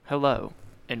Hello,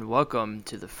 and welcome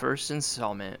to the first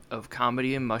installment of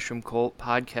Comedy and Mushroom Cult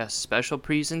podcast special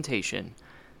presentation,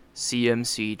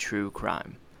 CMC True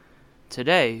Crime.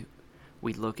 Today,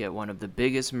 we look at one of the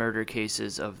biggest murder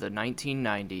cases of the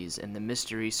 1990s and the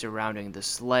mystery surrounding the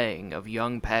slaying of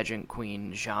young pageant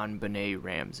queen JonBenét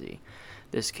Ramsey.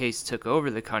 This case took over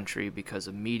the country because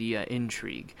of media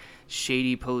intrigue,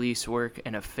 shady police work,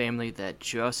 and a family that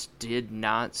just did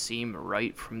not seem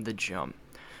right from the jump.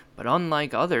 But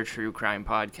unlike other true crime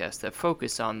podcasts that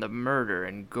focus on the murder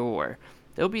and gore,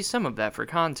 there'll be some of that for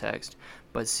context,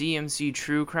 but CMC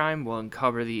True Crime will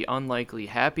uncover the unlikely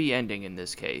happy ending in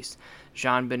this case,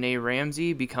 JonBenét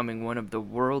Ramsey becoming one of the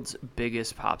world's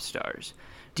biggest pop stars.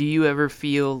 Do you ever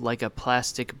feel like a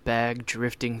plastic bag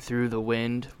drifting through the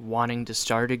wind, wanting to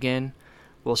start again?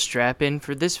 Well, strap in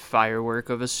for this firework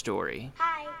of a story.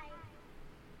 Hi.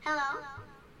 Hello.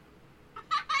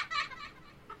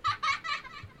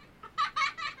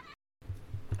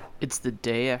 It's the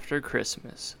day after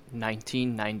Christmas,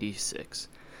 1996.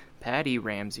 Patty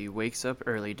Ramsey wakes up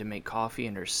early to make coffee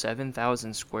in her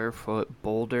 7,000 square foot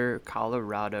Boulder,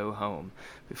 Colorado home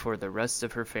before the rest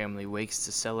of her family wakes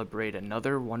to celebrate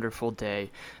another wonderful day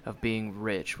of being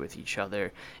rich with each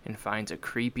other and finds a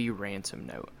creepy ransom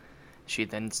note. She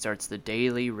then starts the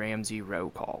daily Ramsey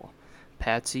roll call.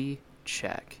 Patsy,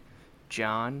 check.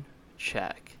 John,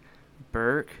 check.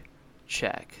 Burke,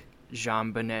 check.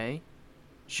 JonBenét,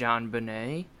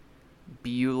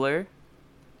 Bueller,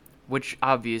 which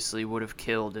obviously would have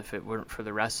killed if it weren't for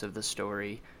the rest of the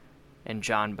story, and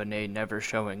JonBenét never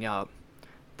showing up.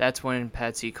 That's when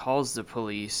Patsy calls the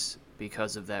police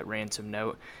because of that ransom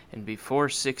note, and before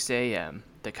 6 a.m.,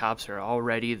 the cops are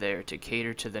already there to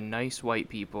cater to the nice white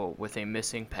people with a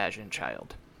missing pageant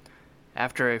child.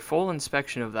 After a full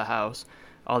inspection of the house,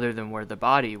 other than where the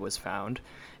body was found,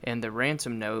 and the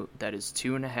ransom note that is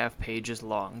 2.5 pages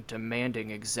long, demanding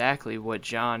exactly what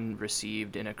John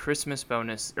received in a Christmas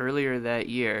bonus earlier that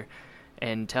year,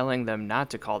 and telling them not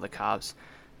to call the cops,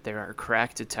 there are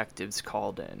crack detectives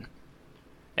called in.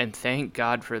 And thank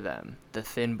God for them, the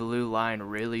thin blue line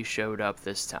really showed up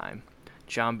this time.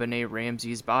 JonBenét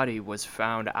Ramsey's body was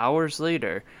found hours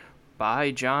later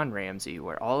by John Ramsey,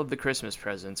 where all of the Christmas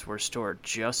presents were stored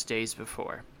just days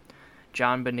before.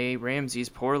 JonBenét Ramsey's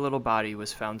poor little body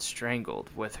was found strangled,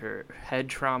 with her head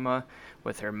trauma,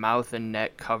 with her mouth and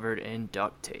neck covered in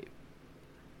duct tape.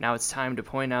 Now it's time to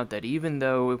point out that even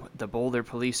though the Boulder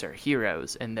police are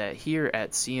heroes, and that here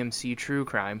at CMC True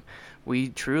Crime, we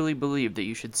truly believe that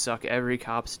you should suck every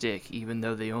cop's dick, even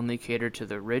though they only cater to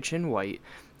the rich and white,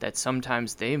 that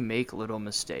sometimes they make little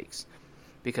mistakes.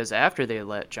 Because after they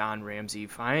let John Ramsey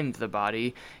find the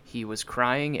body, he was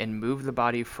crying and moved the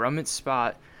body from its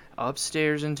spot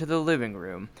upstairs into the living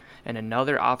room, and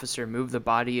another officer moved the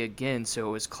body again so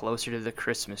it was closer to the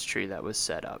Christmas tree that was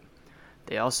set up.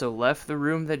 They also left the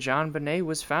room that JonBenét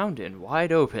was found in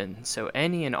wide open, so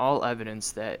any and all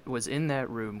evidence that was in that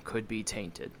room could be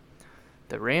tainted.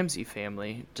 The Ramsey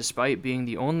family, despite being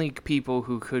the only people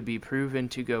who could be proven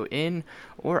to go in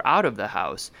or out of the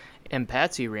house, and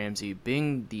Patsy Ramsey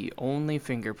being the only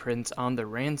fingerprints on the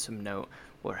ransom note,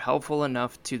 were helpful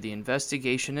enough to the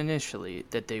investigation initially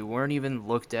that they weren't even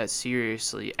looked at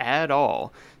seriously at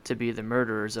all to be the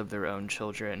murderers of their own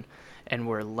children, and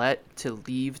were let to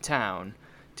leave town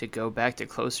to go back to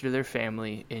closer to their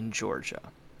family in Georgia.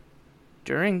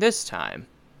 During this time,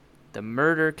 the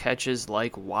murder catches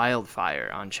like wildfire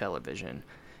on television.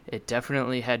 It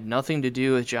definitely had nothing to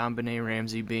do with JonBenét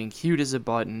Ramsey being cute as a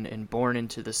button and born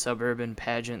into the suburban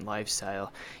pageant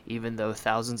lifestyle, even though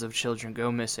thousands of children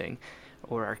go missing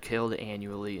or are killed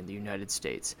annually in the United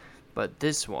States. But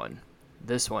this one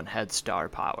had star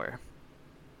power.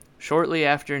 Shortly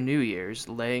after New Year's,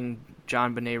 laying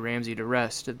JonBenét Ramsey to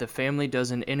rest, the family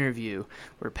does an interview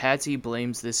where Patsy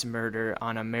blames this murder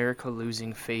on America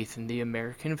losing faith in the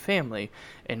American family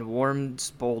and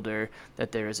warns Boulder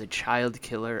that there is a child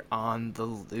killer on the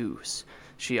loose.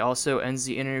 She also ends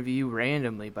the interview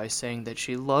randomly by saying that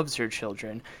she loves her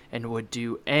children and would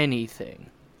do anything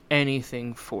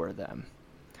for them.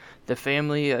 The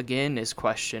family again is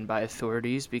questioned by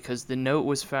authorities because the note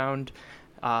was found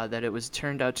that it was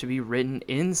turned out to be written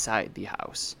inside the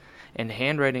house, and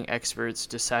handwriting experts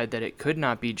decide that it could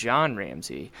not be John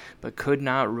Ramsey, but could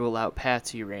not rule out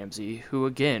Patsy Ramsey, who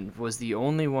again was the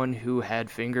only one who had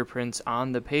fingerprints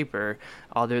on the paper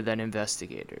other than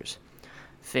investigators.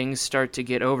 things start to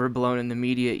get overblown in the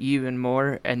media even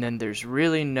more, and then there's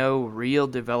really no real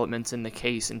developments in the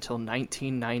case until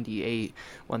 1998,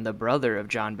 when the brother of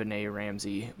JonBenét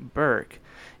Ramsey, Burke,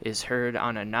 is heard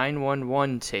on a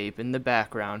 911 tape in the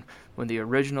background, when the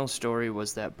original story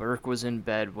was that Burke was in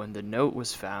bed when the note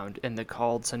was found and the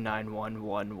call to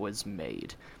 911 was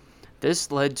made.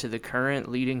 This led to the current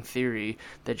leading theory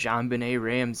that JonBenét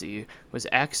Ramsey was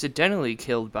accidentally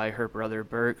killed by her brother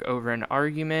Burke over an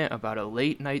argument about a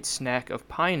late-night snack of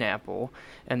pineapple,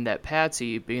 and that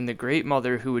Patsy, being the great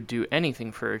mother who would do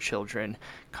anything for her children,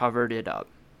 covered it up.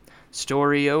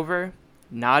 Story over?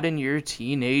 Not in your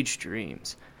teenage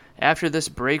dreams. After this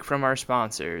break from our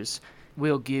sponsors,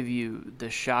 we'll give you the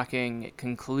shocking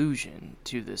conclusion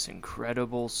to this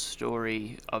incredible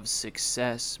story of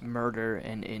success, murder,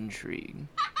 and intrigue.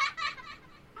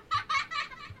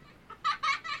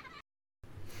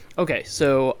 Okay,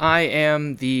 so I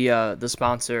am the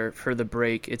sponsor for the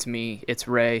break. It's me. It's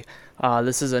Ray.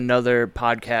 This is another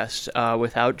podcast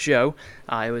without Joe.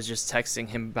 I was just texting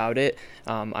him about it.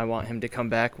 I want him to come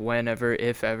back whenever,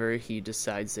 if ever, he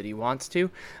decides that he wants to.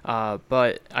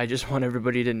 But I just want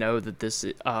everybody to know that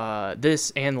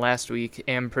this and last week,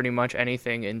 and pretty much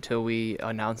anything until we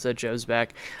announce that Joe's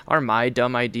back, are my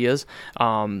dumb ideas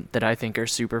that I think are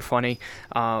super funny.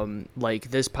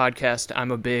 Like this podcast,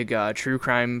 I'm a big true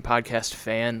crime podcast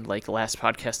fan, like Last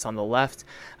Podcast on the Left.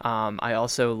 I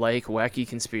also like wacky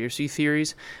conspiracy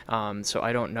theories. So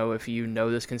I don't know if you know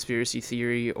this conspiracy theory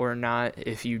or not.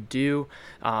 If you do,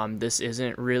 this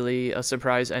isn't really a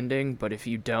surprise ending, but if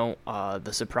you don't,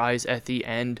 the surprise at the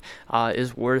end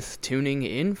is worth tuning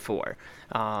in for.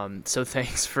 So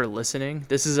thanks for listening.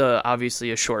 This is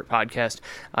obviously a short podcast.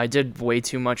 I did way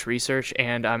too much research,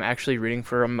 and I'm actually reading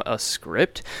from a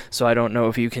script, so I don't know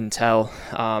if you can tell.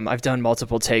 I've done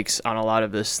multiple takes on a lot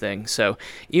of this thing, so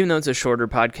even though it's a shorter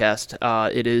podcast,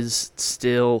 it is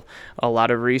still a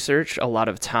lot of research, a lot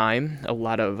of time, a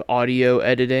lot of audio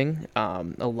editing,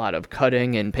 a lot of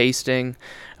cutting and pasting,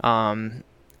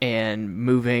 and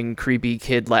moving creepy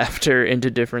kid laughter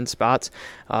into different spots,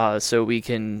 so we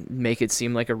can make it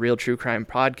seem like a real true crime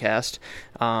podcast,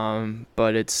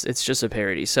 but it's just a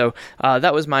parody. So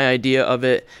that was my idea of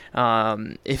it.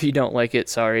 If you don't like it,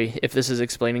 sorry. If this is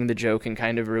explaining the joke and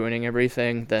kind of ruining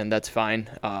everything, then that's fine.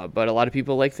 But a lot of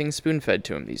people like things spoon-fed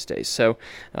to them these days, so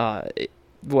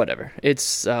whatever.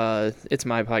 It's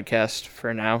my podcast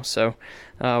for now, so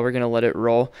we're gonna let it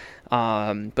roll.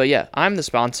 But yeah, I'm the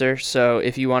sponsor, so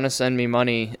if you want to send me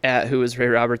money at Who is Ray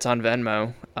Roberts on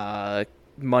Venmo,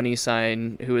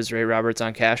 $, Who is Ray Roberts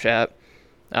on Cash App,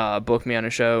 book me on a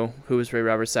show,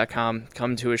 whoisrayroberts.com,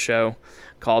 come to a show,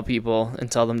 call people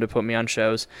and tell them to put me on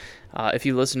shows. If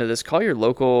you listen to this, call your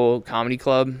local comedy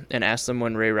club and ask them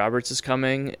when Ray Roberts is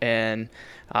coming, and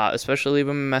especially leave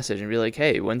them a message and be like,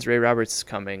 hey, when's Ray Roberts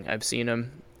coming? I've seen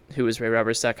him.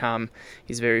 Whoisrayroberts.com.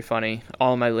 He's very funny.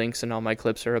 All my links and all my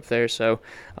clips are up there, so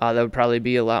that would probably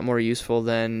be a lot more useful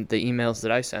than the emails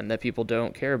that I send that people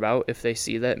don't care about if they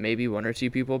see that maybe one or two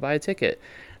people buy a ticket.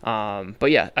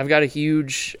 But yeah, I've got a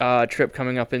huge trip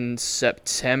coming up in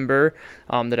September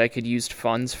that I could use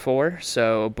funds for,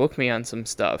 so book me on some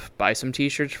stuff. Buy some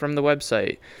t-shirts from the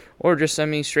website, or just send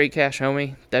me straight cash,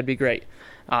 homie. That'd be great.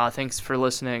 Thanks for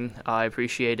listening. I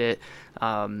appreciate it.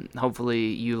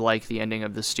 Hopefully you like the ending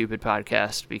of this stupid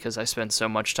podcast, because I spent so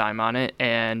much time on it,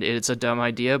 and it's a dumb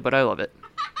idea, but I love it.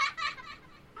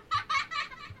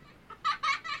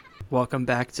 Welcome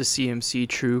back to CMC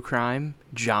True Crime,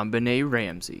 JonBenét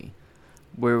Ramsey,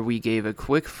 where we gave a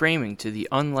quick framing to the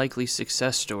unlikely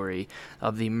success story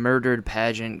of the murdered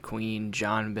pageant queen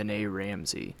JonBenét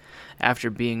Ramsey. After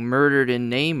being murdered in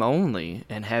name only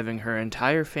and having her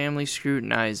entire family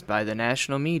scrutinized by the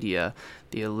national media,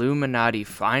 the Illuminati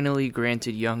finally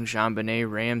granted young JonBenét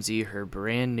Ramsey her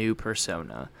brand new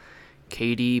persona,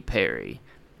 Katy Perry.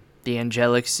 The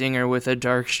angelic singer with a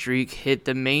dark streak hit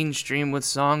the mainstream with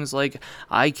songs like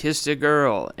I Kissed a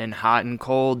Girl and Hot and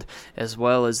Cold, as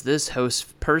well as this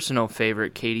host's personal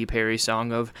favorite Katy Perry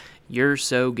song of You're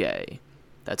So Gay.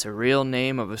 That's a real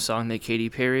name of a song that Katy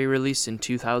Perry released in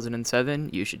 2007.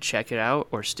 You should check it out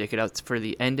or stick it out for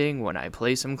the ending when I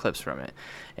play some clips from it.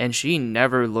 And she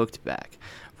never looked back.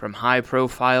 From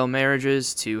high-profile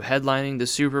marriages to headlining the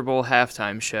Super Bowl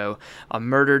halftime show, a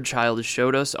murdered child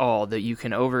showed us all that you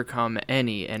can overcome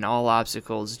any and all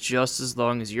obstacles just as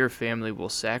long as your family will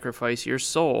sacrifice your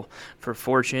soul for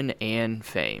fortune and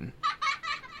fame.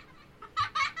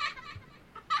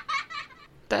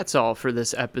 That's all for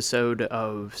this episode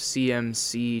of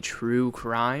CMC True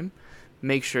Crime.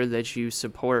 Make sure that you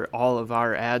support all of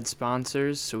our ad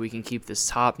sponsors so we can keep this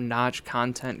top-notch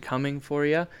content coming for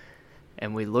you.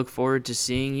 and we look forward to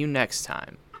seeing you next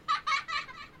time.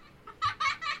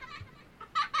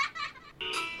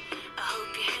 I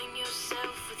hope you hang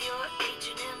yourself with your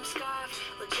H&M scarf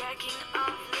while jacking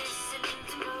off listening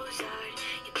to Mozart.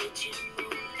 You bitch and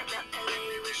moan about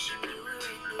LA, wishing you were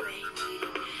in the rain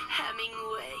reading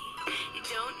Hemingway. You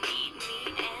don't need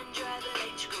me